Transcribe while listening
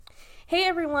Hey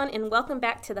everyone, and welcome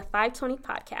back to the 520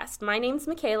 podcast. My name's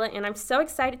Michaela, and I'm so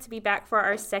excited to be back for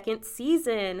our second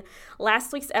season.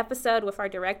 Last week's episode with our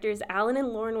directors, Alan and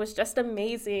Lauren, was just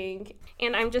amazing.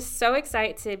 And I'm just so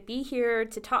excited to be here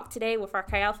to talk today with our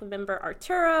Chi Alpha member,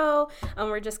 Arturo.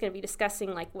 We're just going to be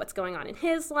discussing what's going on in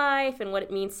his life and what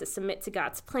it means to submit to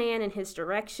God's plan and his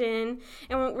direction.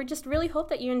 And we just really hope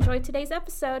that you enjoyed today's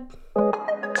episode.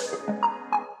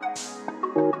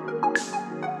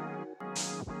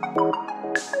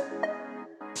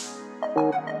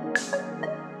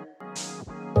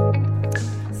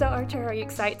 So Arturo, are you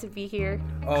excited to be here?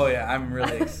 Oh yeah, I'm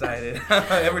really excited.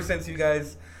 Ever since you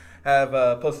guys have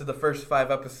posted the first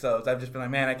 5 episodes, I've just been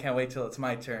like, man, I can't wait till it's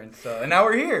my turn. And now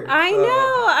we're here. I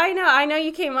know.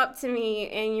 You came up to me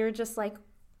and you were just like,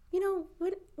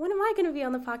 when am I going to be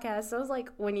on the podcast? So I was like,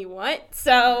 when you want.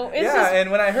 So it's and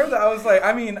when I heard that, I was like,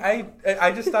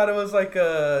 I just thought it was like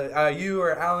you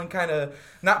or Alan kind of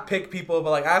not pick people,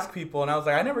 but ask people. And I was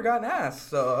like, I never gotten asked.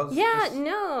 So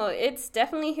no, it's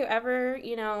definitely whoever,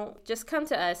 just come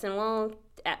to us and we'll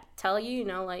tell you,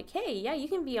 hey, yeah, you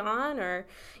can be on, or,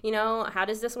 how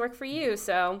does this work for you?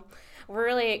 So we're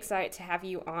really excited to have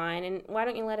you on, and why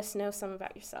don't you let us know some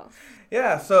about yourself?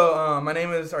 Yeah, so my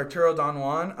name is Arturo Don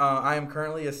Juan. I am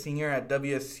currently a senior at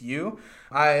WSU.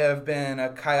 I have been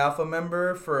a Chi Alpha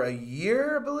member for a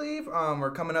year, I believe.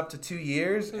 We're coming up to 2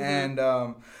 years, and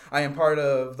I am part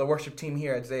of the worship team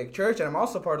here at Zayek Church, and I'm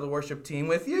also part of the worship team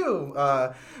with you,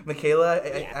 Michaela,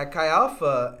 at Chi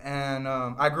Alpha. And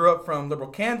I grew up from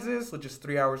Liberal, Kansas, which is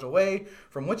 3 hours away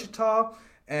from Wichita,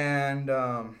 and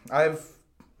I've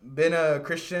been a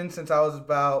Christian since I was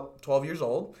about 12 years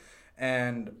old,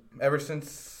 and ever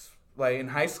since in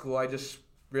high school I just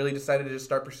really decided to just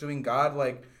start pursuing God,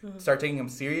 start taking him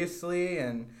seriously.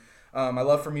 And my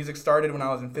love for music started when I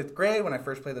was in 5th grade when I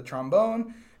first played the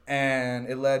trombone, and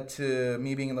it led to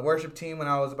me being in the worship team when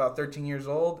I was about 13 years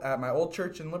old at my old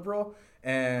church in Liberal,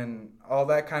 and all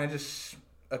that kind of just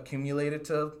accumulated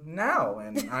to now,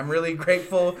 and I'm really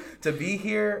grateful to be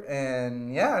here.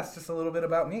 And yeah, it's just a little bit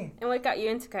about me. And what got you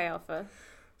into Chi Alpha?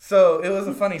 So it was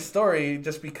a funny story,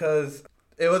 just because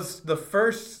it was the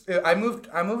first. I moved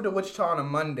to Wichita on a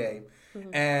Monday,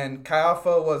 and Chi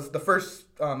Alpha was the first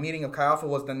meeting of Chi Alpha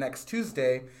was the next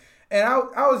Tuesday, and I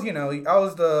was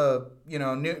the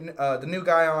new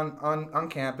guy on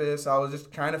campus. I was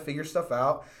just trying to figure stuff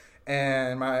out.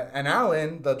 And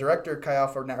Alan, the director of Chi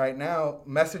Alpha right now,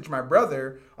 messaged my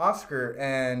brother, Oscar,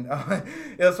 and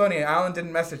it was funny. Alan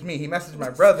didn't message me. He messaged my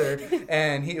brother,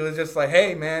 and he was just like,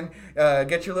 hey, man,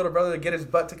 get your little brother to get his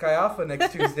butt to Chi Alpha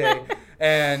next Tuesday.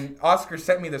 And Oscar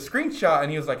sent me the screenshot,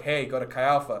 and he was like, hey, go to Chi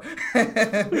Alpha.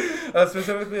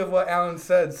 Specifically of what Alan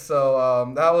said.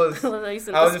 So that was,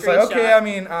 I was just like, okay,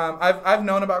 I've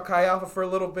known about Chi Alpha for a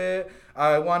little bit.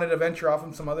 I wanted to venture off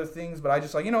from some other things, but I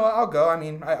just what, I'll go.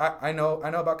 I know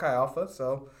about Chi Alpha,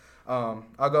 so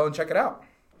I'll go and check it out.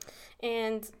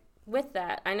 And with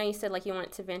that, I know you said you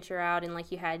wanted to venture out, and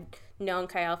you had known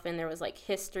Chi Alpha and there was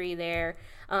history there.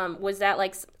 Was that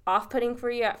off-putting for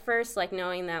you at first,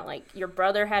 knowing that your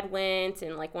brother had went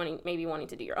and wanting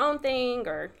to do your own thing?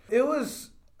 Or it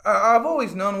was. I've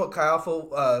always known what Chi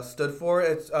Alpha stood for.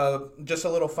 It's just a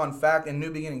little fun fact. In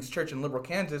New Beginnings Church in Liberal,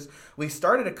 Kansas, we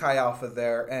started a Chi Alpha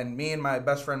there, and me and my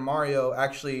best friend Mario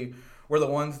actually were the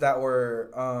ones that were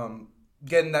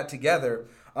getting that together.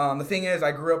 The thing is,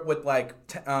 I grew up with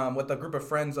with a group of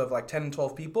friends of 10 and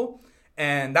 12 people,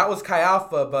 and that was Chi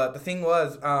Alpha. But the thing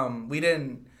was, we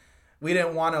didn't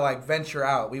want to venture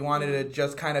out. We wanted to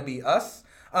just kind of be us.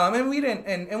 And we didn't,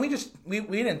 and we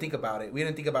didn't think about it. We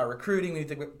didn't think about recruiting. We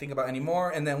didn't think about any more.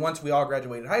 And then once we all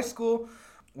graduated high school,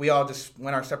 we all just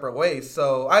went our separate ways.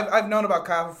 So I've known about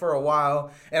Chi Alpha for a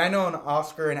while, and I know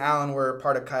Oscar and Alan were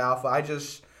part of Chi Alpha. I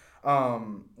just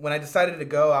when I decided to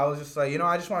go, I was just like,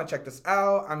 I just want to check this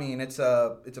out. It's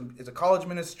a college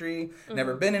ministry.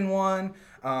 Never been in one.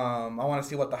 I want to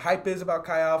see what the hype is about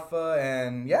Chi Alpha,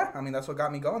 and yeah, that's what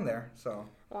got me going there. So.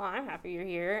 Well, I'm happy you're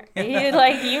here.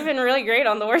 You've been really great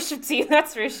on the worship team,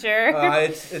 that's for sure.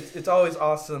 It's always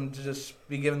awesome to just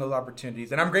be given those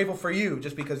opportunities, and I'm grateful for you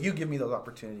just because you give me those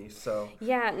opportunities. So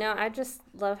yeah, no, I just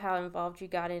love how involved you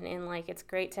got in, and it's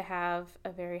great to have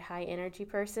a very high energy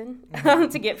person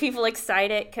to get people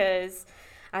excited, because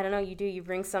I don't know, you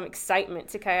bring some excitement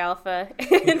to Chi Alpha.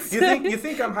 You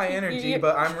think I'm high energy,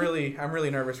 but I'm really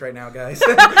nervous right now, guys.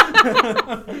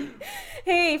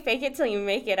 Hey, fake it till you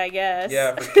make it, I guess.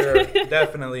 Yeah, for sure.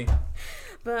 Definitely.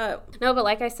 But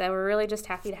like I said, we're really just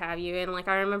happy to have you. And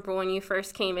I remember when you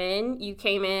first came in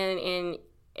and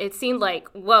it seemed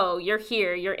whoa, you're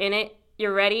here, you're in it,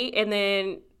 you're ready. And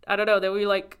then, I don't know, then we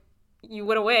you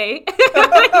went away. You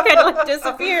kind of like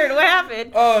disappeared. What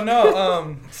happened? Oh,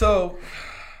 no. So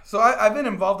I've been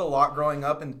involved a lot growing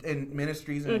up in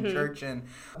ministries and in church, and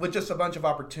with just a bunch of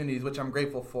opportunities, which I'm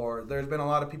grateful for. There's been a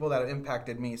lot of people that have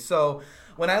impacted me. So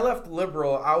when I left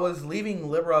Liberal, I was leaving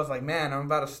Liberal. I was like, man, I'm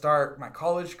about to start my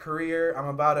college career. I'm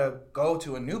about to go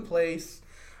to a new place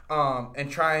and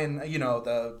try and,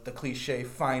 the cliche,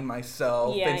 find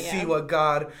myself and see what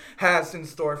God has in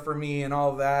store for me and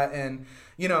all that. And,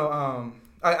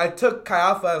 I took Chi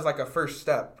Alpha as like a first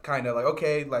step, kind of like,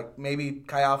 okay, like maybe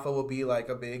Chi Alpha will be like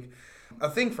a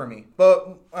thing for me.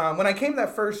 But when I came to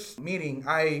that first meeting,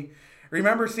 I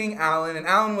remember seeing Alan, and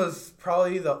Alan was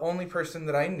probably the only person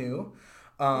that I knew.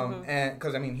 And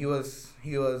because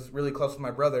he was really close to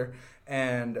my brother,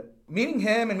 and meeting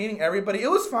him and meeting everybody,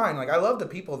 it was fine. Like, I loved the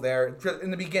people there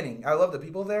in the beginning. I loved the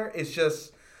people there. It's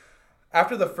just,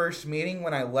 after the first meeting,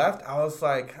 when I left, I was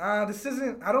like, I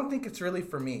don't think it's really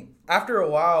for me. After a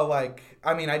while, I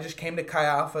just came to Chi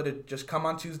Alpha to just come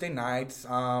on Tuesday nights.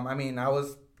 I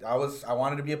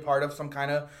wanted to be a part of some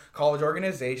kind of college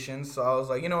organization. So I was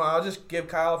like, I'll just give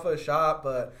Chi Alpha a shot.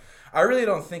 But I really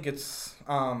don't think I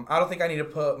don't think I need to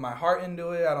put my heart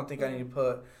into it. I don't think I need to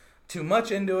put too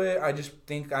much into it. I just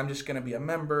think I'm just going to be a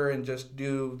member and just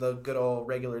do the good old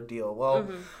regular deal. Well,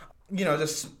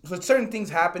 just with certain things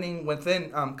happening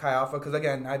within Chi Alpha, because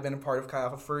again, I've been a part of Chi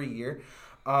Alpha for a year.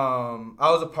 I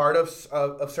was a part of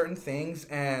certain things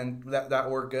and that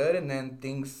were good, and then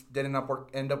things didn't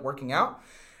end up working out.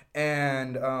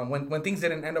 And when things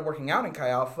didn't end up working out in Chi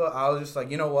Alpha, I was just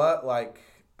like, you know what, like,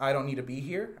 I don't need to be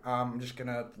here. I'm just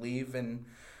gonna leave and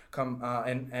come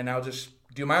and I'll just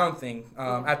do my own thing.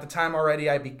 At the time already,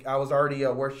 I was already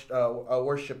a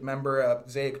worship member of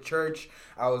Zaic Church.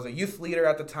 I was a youth leader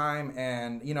at the time,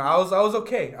 and I was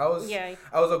okay. I was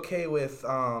okay with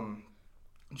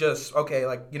just okay,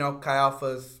 like, Chi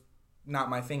Alpha's not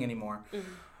my thing anymore.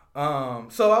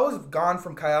 So I was gone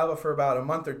from Chi Alpha for about a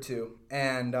month or two,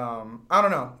 and I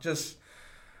don't know, just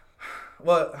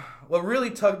what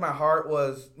really tugged my heart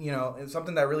was, and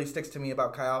something that really sticks to me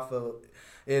about Chi Alpha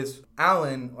is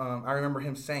Alan. I remember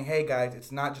him saying, "Hey guys,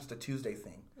 it's not just a Tuesday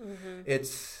thing.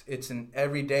 It's an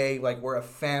everyday, like, we're a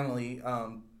family.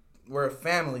 We're a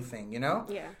family thing,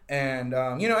 Yeah. And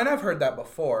and I've heard that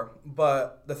before,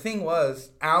 but the thing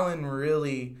was, Alan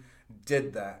really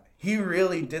did that. He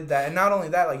really did that, and not only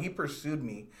that, like, he pursued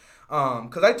me.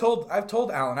 Because I've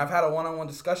told Alan, I've had a one-on-one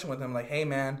discussion with him, like, hey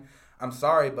man, I'm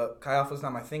sorry, but Chi Alpha's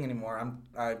not my thing anymore.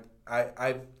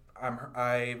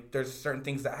 There's certain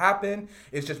things that happen.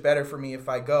 It's just better for me if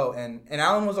I go. And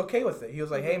Alan was okay with it. He was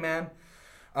like, hey man,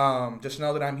 just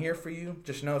know that I'm here for you.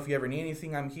 Just know if you ever need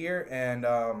anything, I'm here. And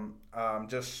man,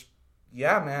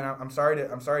 I'm sorry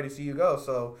to see you go.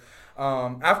 So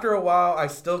after a while, I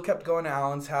still kept going to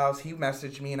Alan's house. He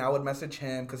messaged me, and I would message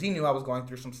him because he knew I was going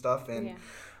through some stuff. And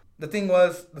the thing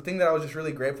that I was just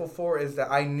really grateful for is that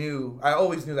I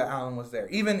always knew that Alan was there.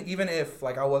 Even if,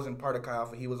 like, I wasn't part of Chi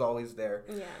Alpha, he was always there.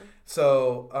 Yeah.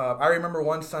 So I remember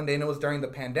one Sunday, and it was during the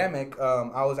pandemic,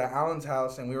 I was at Alan's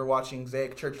house, and we were watching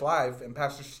Zaic Church Live, and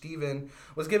Pastor Steven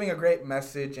was giving a great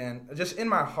message, and just in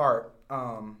my heart,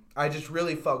 I just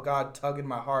really felt God tug in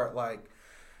my heart, like,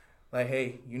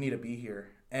 hey, you need to be here.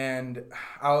 And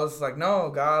I was like,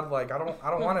 no, God, like, I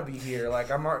don't want to be here. Like,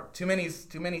 too many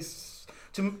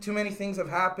things have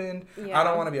happened. Yeah. I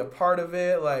don't want to be a part of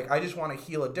it. Like, I just want to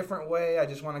heal a different way. I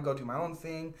just want to go do my own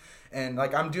thing. And,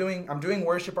 like, I'm doing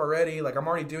worship already. Like, I'm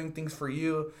already doing things for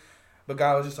you. But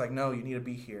God was just like, no, you need to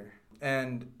be here.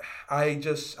 And I went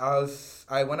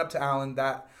up to Alan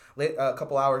a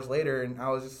couple hours later, and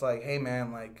I was just like, hey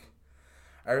man, like,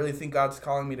 I really think God's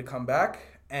calling me to come back.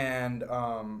 And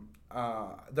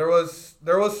there was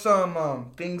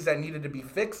some things that needed to be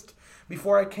fixed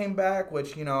before I came back,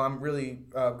 which, I'm really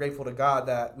grateful to God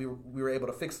that we were able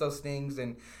to fix those things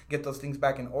and get those things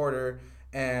back in order.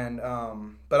 And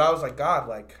but I was like, God,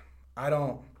 like, I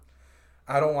don't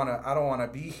want to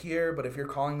be here, but if you're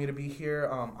calling me to be here,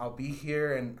 I'll be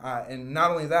here. And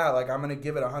not only that, like, I'm going to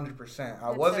give it 100%.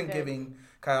 I wasn't giving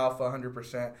Chi Alpha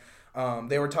 100%.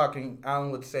 They were talking,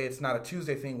 Alan would say it's not a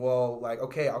Tuesday thing. Well, like,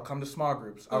 okay, I'll come to small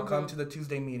groups. I'll come to the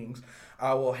Tuesday meetings.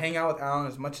 I will hang out with Alan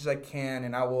as much as I can,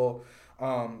 and I will,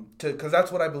 because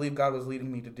that's what I believe God was leading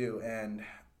me to do. And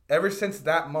ever since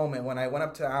that moment, when I went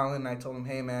up to Alan and I told him,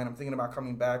 hey man, I'm thinking about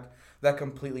coming back, that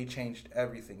completely changed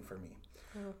everything for me.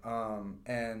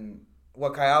 And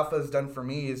what Chi Alpha has done for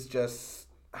me is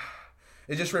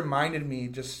it just reminded me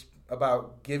just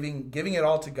about giving it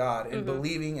all to God and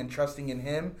believing and trusting in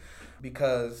Him,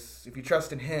 because if you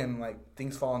trust in Him, like,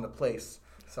 things fall into place.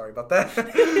 Sorry about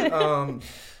that.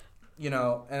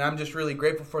 And I'm just really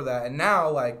grateful for that. And now,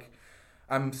 like,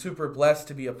 I'm super blessed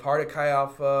to be a part of Chi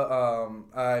Alpha.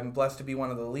 I'm blessed to be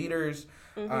one of the leaders.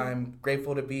 I'm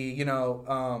grateful to be,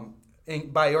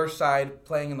 by your side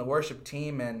playing in the worship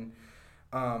team, and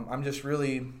I'm just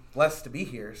really blessed to be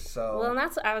here. So well, and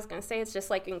that's what I was going to say. It's just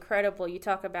like incredible. You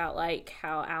talk about like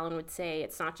how Alan would say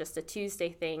it's not just a Tuesday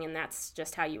thing, and that's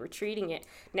just how you were treating it.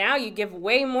 Now you give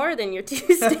way more than your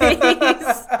Tuesdays,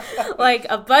 like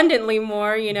abundantly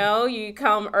more. You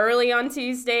come early on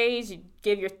Tuesdays, you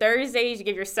give your Thursdays, you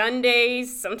give your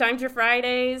Sundays, sometimes your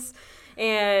Fridays,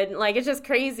 and like it's just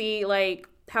crazy, like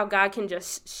how God can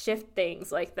just shift things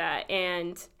like that,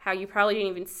 and how you probably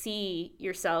didn't even see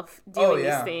yourself doing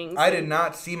these things. I did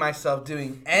not see myself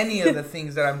doing any of the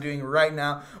things that I'm doing right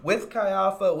now with Chi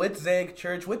Alpha, with Zig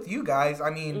Church, with you guys. I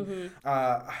mean,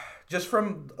 just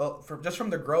from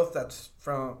the growth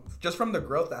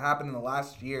that happened in the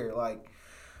last year, like,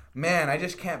 man, I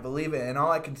just can't believe it. And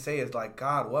all I can say is like,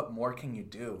 God, what more can you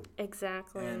do?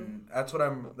 Exactly. And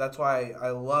that's why I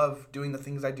love doing the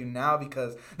things I do now,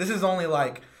 because this is only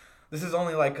like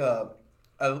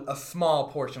a small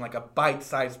portion, like a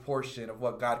bite-sized portion of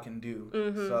what God can do.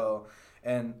 So,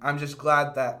 and I'm just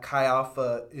glad that Chi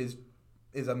Alpha is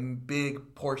a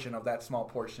big portion of that small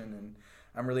portion, and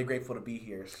I'm really grateful to be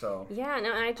here. So yeah,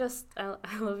 no, and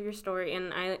I love your story,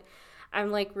 and I'm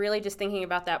like really just thinking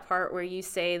about that part where you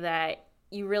say that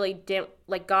you really didn't,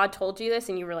 like God told you this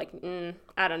and you were like,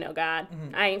 I don't know, God,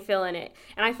 I ain't feeling it.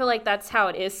 And I feel like that's how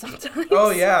it is sometimes.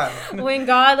 Oh yeah. When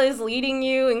God is leading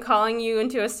you and calling you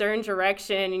into a certain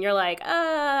direction and you're like,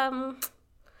 I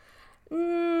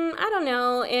don't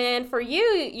know. And for you,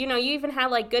 you even had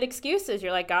like good excuses.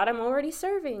 You're like, God, I'm already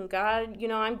serving. God,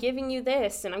 I'm giving you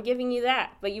this and I'm giving you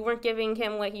that. But you weren't giving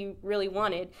him what he really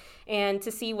wanted. And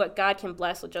to see what God can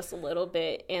bless with just a little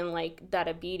bit and like that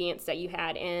obedience that you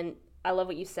had. And I love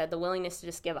what you said, the willingness to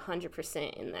just give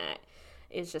 100% in that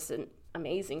is just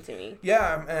amazing to me.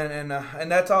 Yeah, and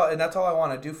that's all I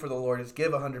want to do for the Lord is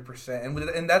give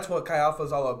 100%. And that's what Chi Alpha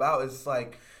is all about, is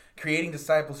like creating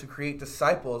disciples who create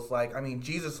disciples. Like, I mean,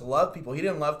 Jesus loved people. He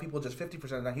didn't love people just 50% of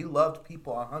the time. He loved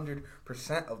people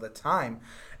 100% of the time.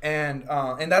 And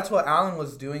that's what Alan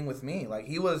was doing with me. Like,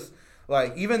 he was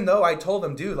like, even though I told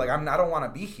him, dude, like, I don't want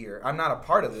to be here. I'm not a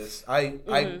part of this.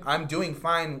 I'm doing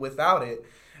fine without it.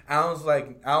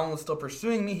 Alan was still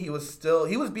pursuing me. He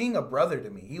was being a brother to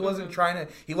me. He wasn't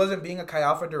he wasn't being a Chi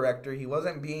Alpha director. He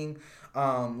wasn't being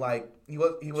he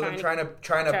wasn't trying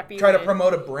to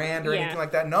promote a brand or anything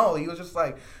like that. No, he was just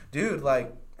like, dude,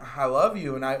 like, I love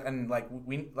you, and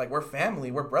we're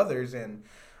family, we're brothers, and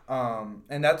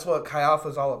that's what Chi Alpha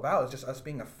is all about. It's just us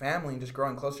being a family and just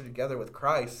growing closer together with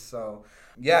Christ. So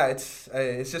yeah, it's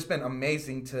just been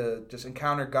amazing to just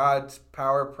encounter God's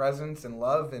power, presence, and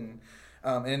love, and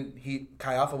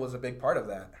Chi Alpha was a big part of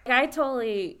that. I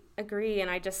totally agree, and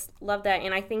I just love that,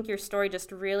 and I think your story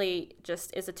just really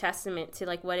just is a testament to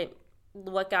like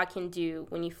what God can do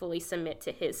when you fully submit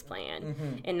to his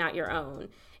plan and not your own.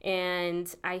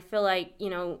 And I feel like,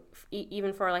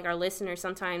 even for like our listeners,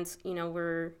 sometimes,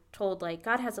 we're told like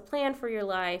God has a plan for your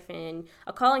life and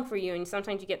a calling for you, and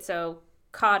sometimes you get so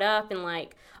caught up in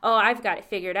like, oh, I've got it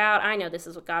figured out. I know this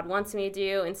is what God wants me to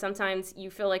do. And sometimes you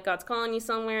feel like God's calling you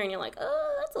somewhere and you're like,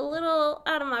 oh, that's a little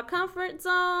out of my comfort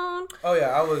zone. Oh yeah,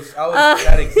 I was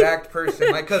that exact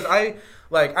person. Like, cause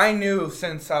I knew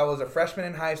since I was a freshman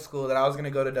in high school that I was going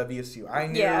to go to WSU.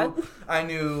 I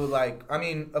knew like, I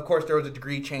mean, of course there was a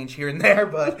degree change here and there,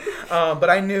 but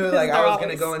I knew like I was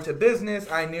going to go into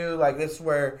business. I knew like this is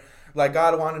where like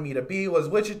God wanted me to be, was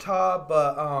Wichita.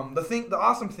 But the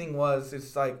awesome thing was,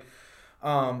 it's like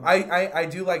I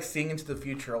do like seeing into the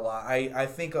future a lot. I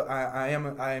think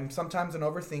I'm sometimes an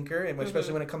overthinker, and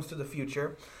especially when it comes to the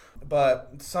future.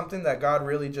 But something that God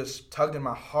really just tugged in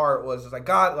my heart was like,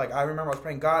 God, like I remember I was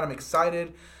praying, God, I'm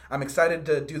excited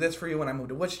to do this for you when I move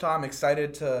to Wichita. I'm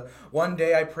excited to one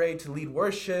day, I pray, to lead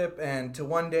worship and to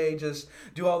one day just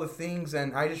do all the things.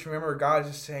 And I just remember God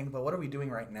just saying, but what are we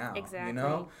doing right now? Exactly.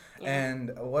 Yeah.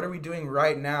 And what are we doing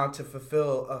right now to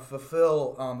fulfill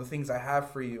the things I have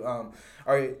for you?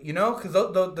 Because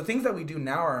the things that we do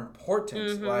now are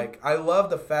important. Like, I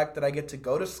love the fact that I get to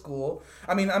go to school.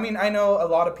 I mean, I know a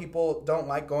lot of people don't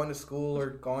like going to school or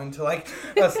going to like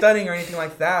studying or anything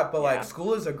like that, but like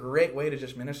school is a great way to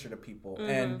just minister to people.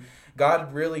 And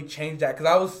God really changed that, because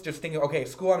I was just thinking, okay,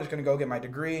 school, I'm just going to go get my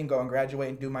degree and go and graduate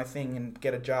and do my thing and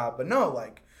get a job. But no,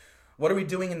 like, what are we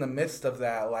doing in the midst of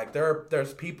that? Like,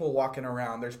 there's people walking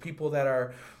around. There's people that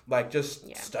are like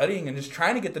just studying and just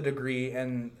trying to get the degree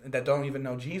and that don't even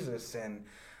know Jesus. And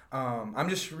I'm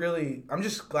just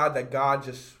glad that God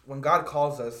just, when God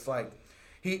calls us, like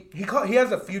he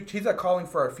has a future. He's a calling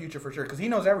for our future for sure, because he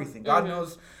knows everything. God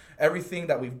knows everything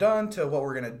that we've done to what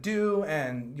we're going to do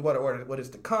and what is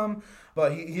to come.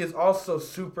 But he is also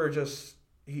super just,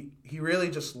 he really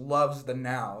just loves the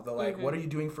now. The like, what are you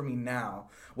doing for me now?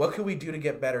 What can we do to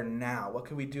get better now? What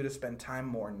can we do to spend time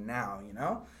more now, you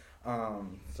know?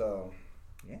 So,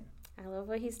 yeah. I love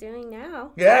what he's doing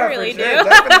now. Yeah, I really for sure, do.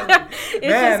 definitely. It's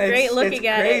Man, just great looking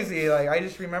at it. It's crazy. Like, I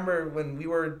just remember when we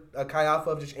were a Chi Alpha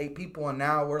of just 8 people, and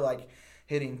now we're like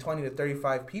hitting 20 to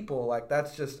 35 people. Like,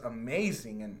 that's just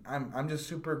amazing, and I'm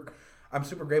super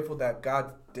grateful that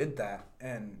God did that,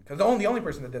 and because the only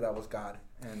person that did that was God,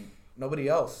 and nobody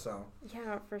else. So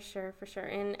yeah, for sure.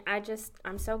 And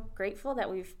I'm so grateful that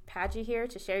we've had you here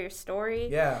to share your story.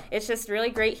 Yeah, it's just really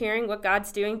great hearing what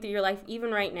God's doing through your life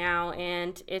even right now,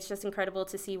 and it's just incredible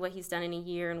to see what he's done in a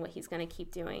year and what he's going to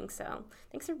keep doing. So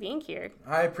thanks for being here.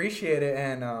 I appreciate it,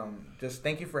 and just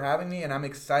thank you for having me, and I'm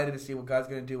excited to see what God's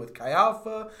going to do with Chi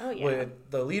Alpha, with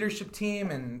the leadership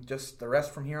team, and just the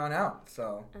rest from here on out.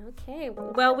 So okay,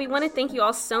 well, we want to thank you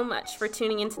all so much for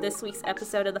tuning into this week's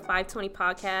episode of the 520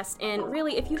 podcast. And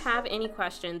really, if you have any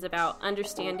questions about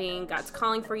understanding God's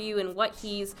calling for you and what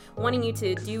he's wanting you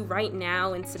to do right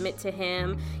now and submit to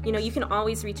him, you know, you can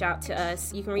always reach out to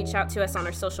us. You can reach out to us on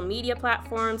our social media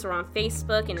platforms or on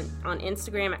Facebook and on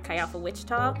Instagram at Chi Alpha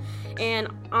Wichita. And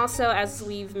also, as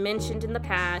we've mentioned in the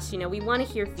past, you know, we want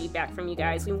to hear feedback from you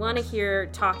guys. We want to hear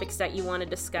topics that you want to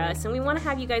discuss, and we want to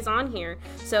have you guys on here.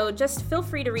 So just feel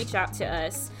free to reach out to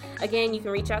us. Again, you can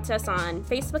reach out to us on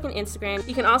Facebook and Instagram.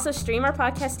 You can also stream our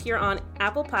podcast here on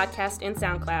Apple Podcast and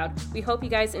SoundCloud. We hope you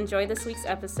guys enjoy this week's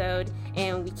episode,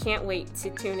 and we can't wait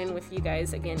to tune in with you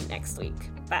guys again next week.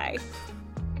 Bye.